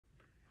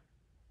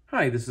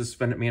Hi, this is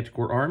Sven at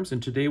Manticore Arms,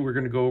 and today we're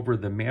going to go over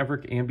the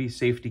Maverick Ambi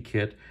Safety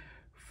Kit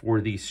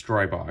for the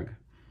Stribog.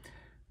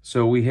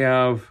 So we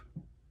have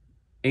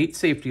 8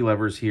 safety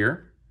levers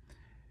here,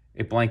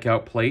 a blank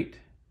out plate,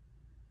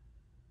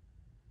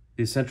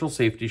 the essential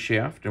safety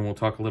shaft, and we'll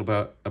talk a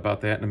little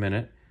about that in a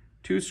minute,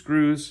 2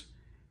 screws,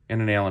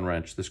 and an Allen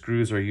wrench. The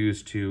screws are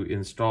used to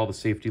install the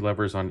safety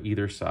levers on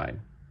either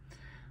side.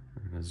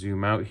 We're going to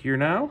zoom out here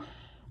now.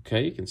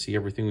 Okay, you can see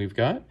everything we've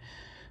got.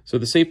 So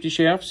the safety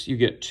shafts, you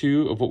get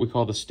 2 of what we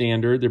call the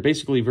standard. They're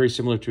basically very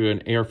similar to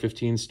an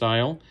AR-15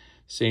 style.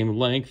 Same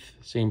length,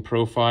 same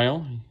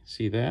profile. You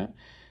see that?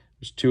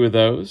 There's 2 of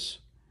those.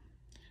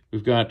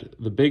 We've got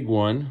the big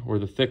one, or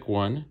the thick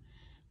one,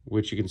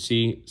 which you can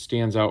see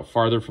stands out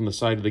farther from the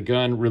side of the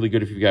gun. Really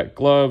good if you've got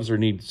gloves or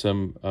need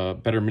some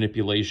better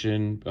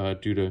manipulation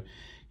due to,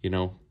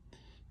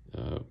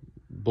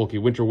 bulky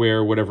winter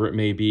wear, whatever it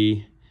may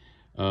be.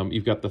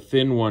 You've got the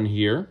thin one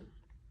here,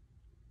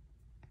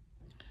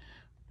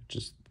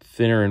 just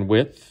thinner in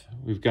width.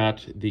 We've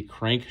got the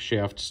crank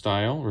shaft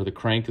style, or the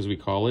crank as we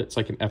call it. It's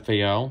like an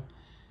FAL,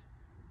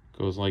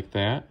 goes like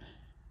that.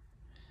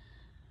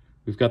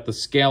 We've got the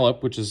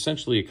scallop, which is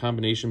essentially a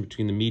combination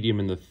between the medium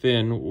and the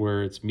thin,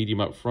 where it's medium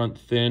up front,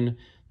 thin.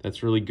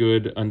 That's really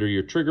good under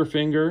your trigger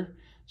finger,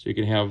 so you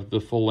can have the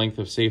full length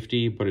of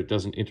safety, but it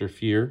doesn't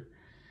interfere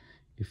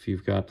if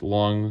you've got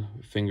long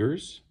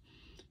fingers.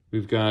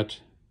 We've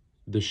got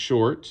the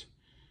short,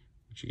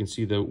 which you can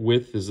see the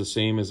width is the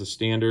same as a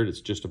standard.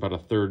 It's just about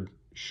 1/3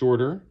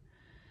 shorter.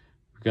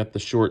 We've got the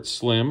short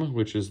slim,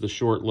 which is the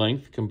short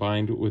length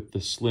combined with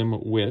the slim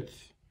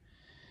width.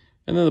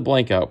 And then the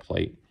blank out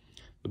plate.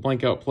 The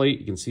blank out plate,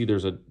 you can see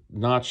there's a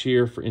notch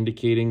here for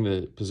indicating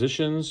the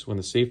positions when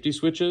the safety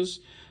switches.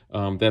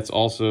 That's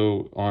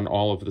also on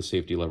all of the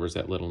safety levers,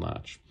 that little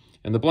notch.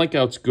 And the blank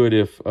out's good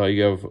if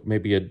you have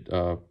maybe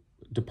a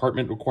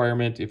department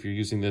requirement, if you're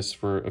using this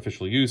for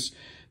official use,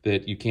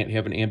 that you can't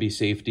have an ambi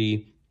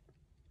safety,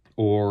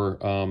 or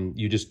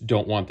you just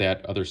don't want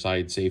that other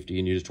side safety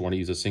and you just want to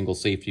use a single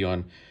safety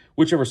on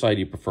whichever side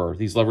you prefer.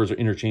 These levers are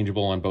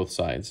interchangeable on both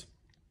sides.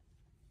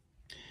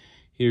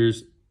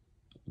 Here's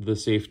the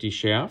safety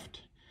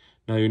shaft.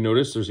 Now you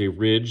notice there's a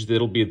ridge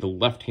that'll be the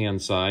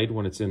left-hand side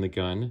when it's in the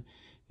gun.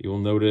 You'll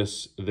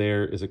notice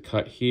there is a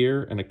cut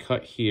here and a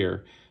cut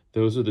here.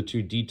 Those are the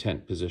 2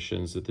 detent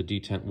positions that the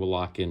detent will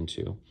lock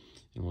into.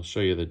 And we'll show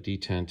you the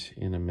detent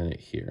in a minute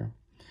here.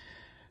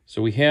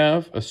 So we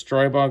have a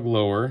Stribog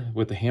lower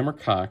with the hammer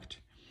cocked,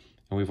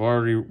 and we've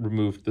already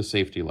removed the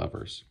safety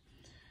levers.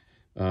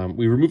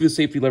 We removed the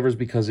safety levers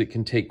because it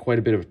can take quite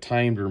a bit of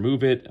time to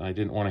remove it. I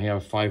didn't want to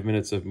have 5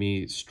 minutes of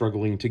me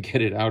struggling to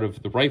get it out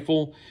of the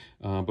rifle,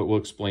 but we'll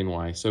explain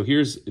why. So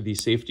here's the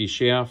safety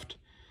shaft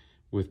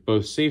with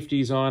both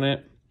safeties on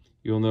it.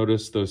 You'll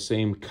notice those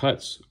same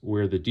cuts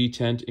where the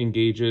detent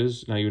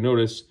engages. Now you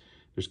notice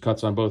there's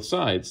cuts on both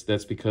sides.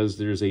 That's because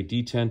there's a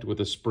detent with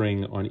a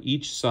spring on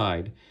each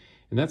side.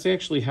 And that's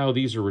actually how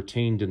these are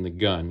retained in the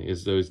gun,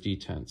 is those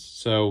detents.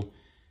 So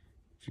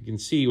if you can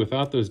see,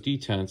 without those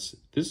detents,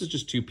 this is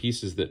just 2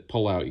 pieces that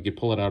pull out. You can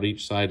pull it out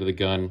each side of the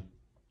gun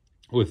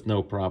with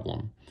no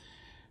problem.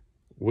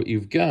 What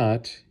you've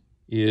got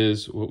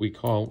is what we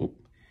call,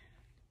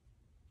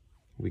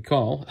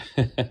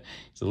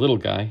 it's a little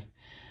guy,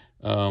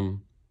 the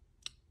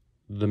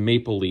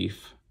maple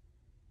leaf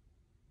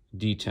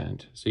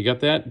detent. So you got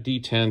that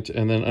detent,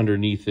 and then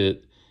underneath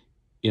it,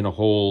 in a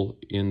hole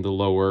in the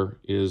lower,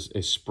 is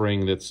a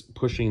spring that's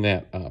pushing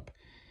that up.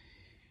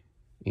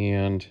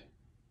 And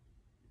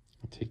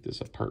I'll take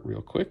this apart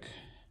real quick.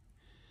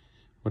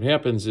 What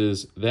happens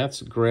is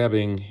that's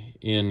grabbing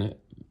in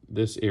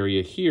this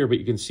area here, but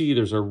you can see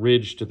there's a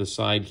ridge to the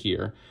side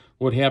here.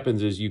 What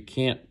happens is you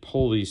can't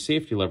pull these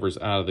safety levers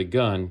out of the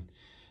gun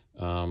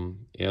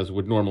as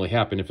would normally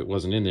happen if it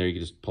wasn't in there. You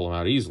could just pull them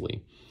out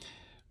easily.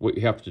 What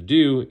you have to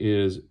do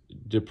is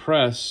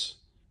depress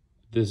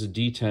this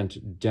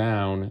detent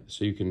down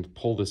so you can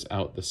pull this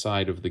out the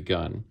side of the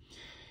gun.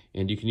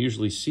 And you can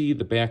usually see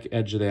the back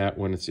edge of that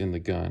when it's in the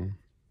gun.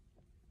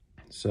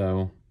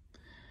 So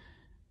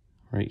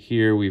right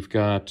here we've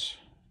got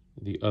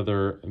the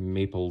other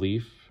maple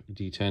leaf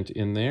detent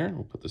in there.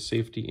 We'll put the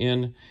safety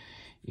in,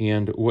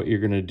 and what you're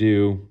going to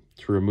do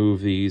to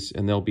remove these,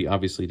 and they'll be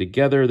obviously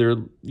together.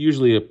 They're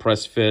usually a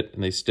press fit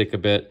and they stick a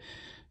bit,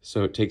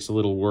 so it takes a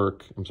little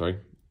work. I'm sorry,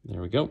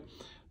 there we go.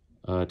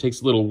 It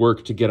takes a little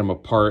work to get them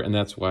apart, and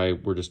that's why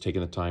we're just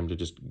taking the time to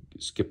just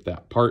skip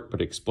that part, but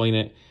explain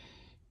it.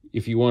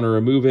 If you want to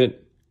remove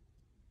it,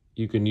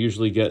 you can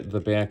usually get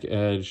the back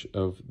edge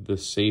of the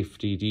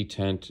safety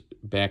detent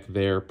back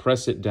there,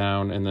 press it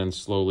down, and then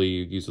slowly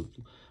you use a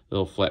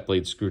little flat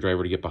blade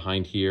screwdriver to get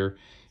behind here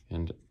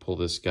and pull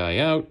this guy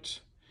out.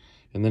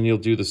 And then you'll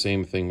do the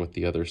same thing with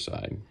the other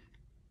side.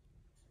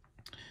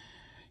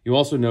 You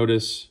also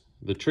notice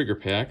the trigger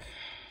pack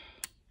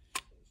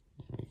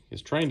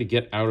is trying to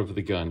get out of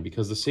the gun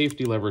because the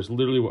safety lever is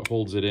literally what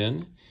holds it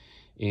in,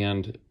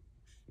 and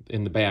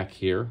in the back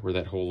here where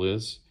that hole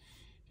is,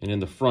 and in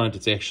the front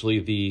it's actually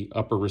the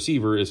upper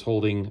receiver is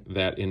holding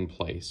that in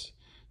place.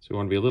 So we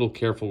want to be a little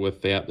careful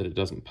with that it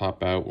doesn't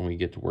pop out when we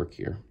get to work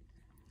here.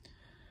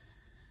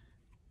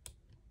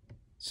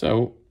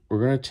 So we're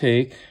going to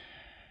take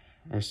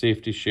our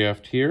safety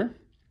shaft here.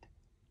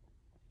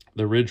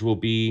 The ridge will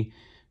be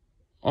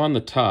on the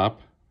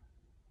top,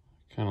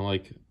 kind of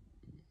like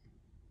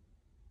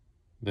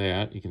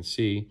that, you can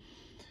see,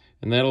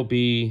 and that'll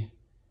be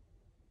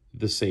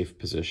the safe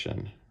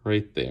position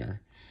right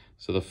there.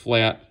 So the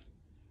flat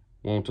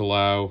won't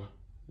allow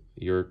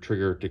your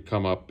trigger to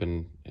come up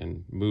and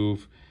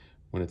move.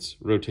 When it's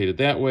rotated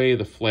that way,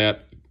 the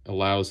flat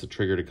allows the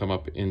trigger to come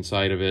up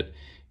inside of it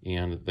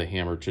and the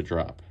hammer to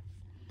drop.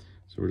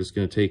 So we're just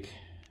going to take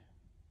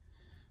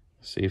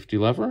a safety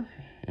lever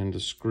and a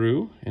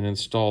screw and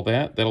install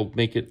that. That'll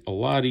make it a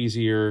lot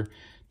easier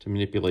to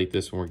manipulate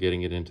this when we're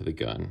getting it into the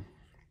gun.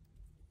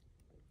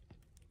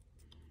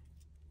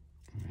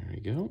 There we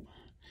go.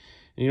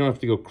 And you don't have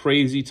to go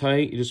crazy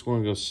tight. You just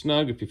want to go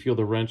snug. If you feel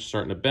the wrench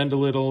starting to bend a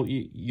little,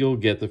 you'll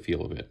get the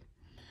feel of it.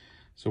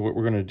 So what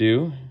we're going to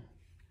do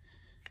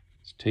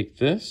is take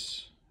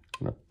this,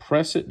 I'm going to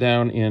press it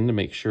down in to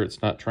make sure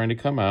it's not trying to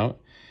come out.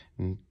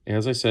 And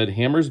as I said,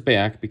 hammer's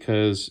back,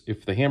 because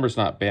if the hammer's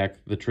not back,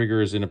 the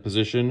trigger is in a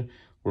position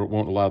where it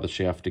won't allow the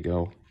shaft to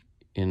go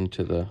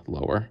into the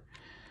lower.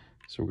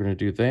 So we're going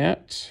to do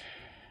that.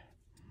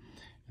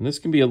 And this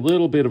can be a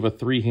little bit of a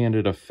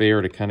three-handed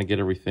affair to kind of get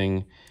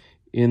everything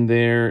in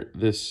there.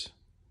 This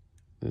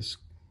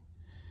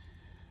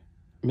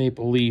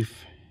maple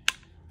leaf,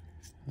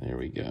 there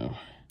we go.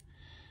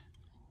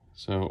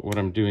 So what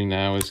I'm doing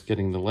now is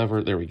getting the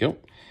lever, there we go.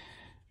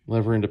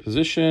 Lever into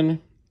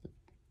position,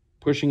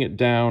 pushing it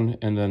down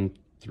and then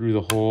through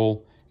the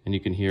hole, and you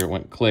can hear it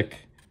went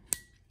click,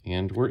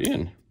 and we're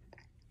in.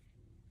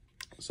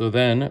 So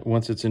then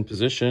once it's in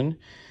position,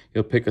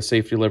 you'll pick a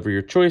safety lever of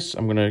your choice.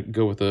 I'm gonna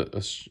go with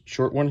a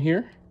short one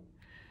here.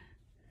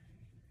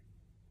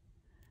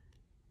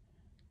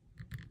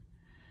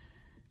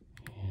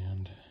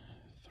 And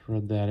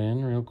thread that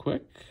in real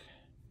quick.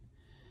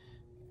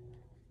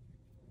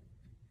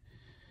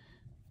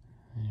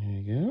 There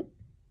you go.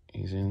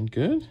 He's in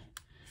good.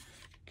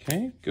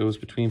 Okay, goes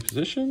between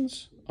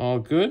positions, all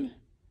good.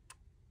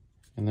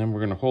 And then we're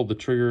going to hold the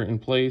trigger in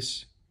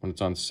place. When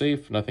it's on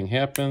safe, nothing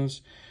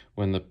happens.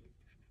 When the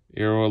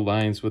arrow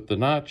aligns with the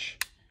notch,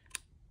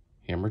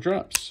 hammer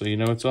drops. So you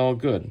know it's all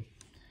good.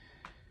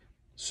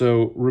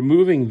 So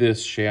removing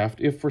this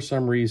shaft, if for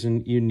some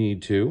reason you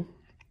need to,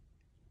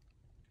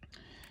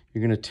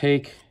 you're going to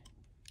take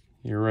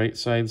your right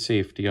side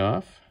safety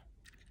off.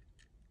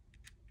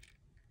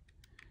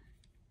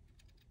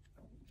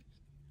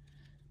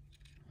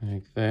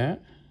 Like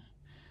that.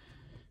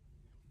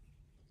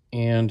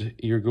 And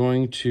you're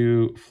going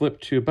to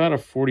flip to about a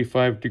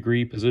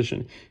 45-degree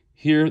position.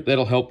 Here,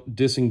 that'll help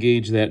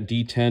disengage that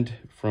detent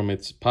from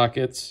its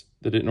pockets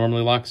that it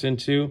normally locks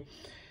into.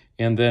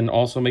 And then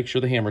also make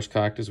sure the hammer's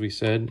cocked, as we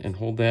said, and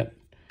hold that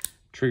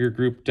trigger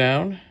group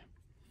down.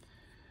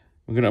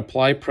 I'm going to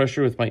apply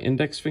pressure with my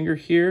index finger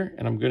here,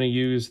 and I'm going to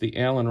use the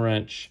Allen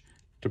wrench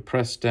to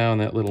press down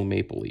that little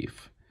maple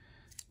leaf.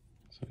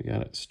 So we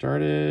got it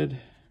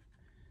started.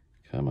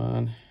 Come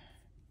on.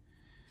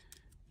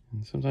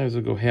 And sometimes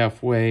it'll go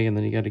halfway, and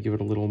then you got to give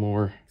it a little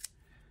more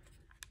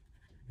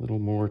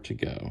to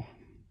go.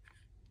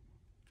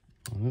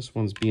 Well, this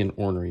one's being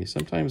ornery.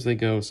 Sometimes they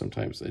go,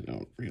 sometimes they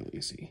don't. Real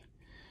easy.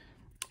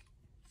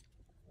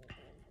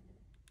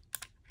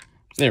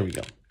 There we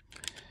go.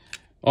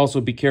 Also,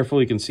 be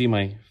careful. You can see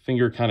my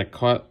finger kind of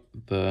caught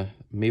the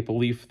maple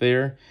leaf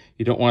there.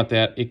 You don't want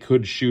that. It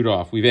could shoot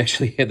off. We've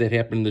actually had that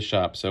happen in the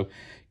shop, so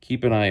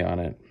keep an eye on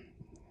it.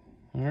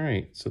 All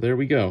right, so there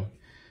we go.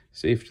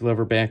 Safety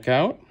lever back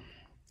out.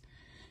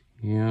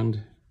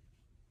 And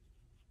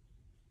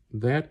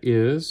that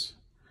is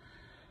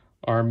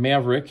our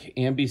Maverick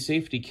Ambi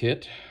Safety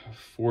Kit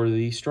for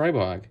the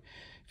Stribog.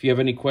 If you have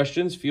any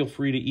questions, feel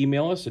free to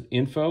email us at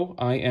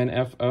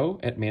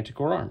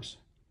info@Manticore Arms.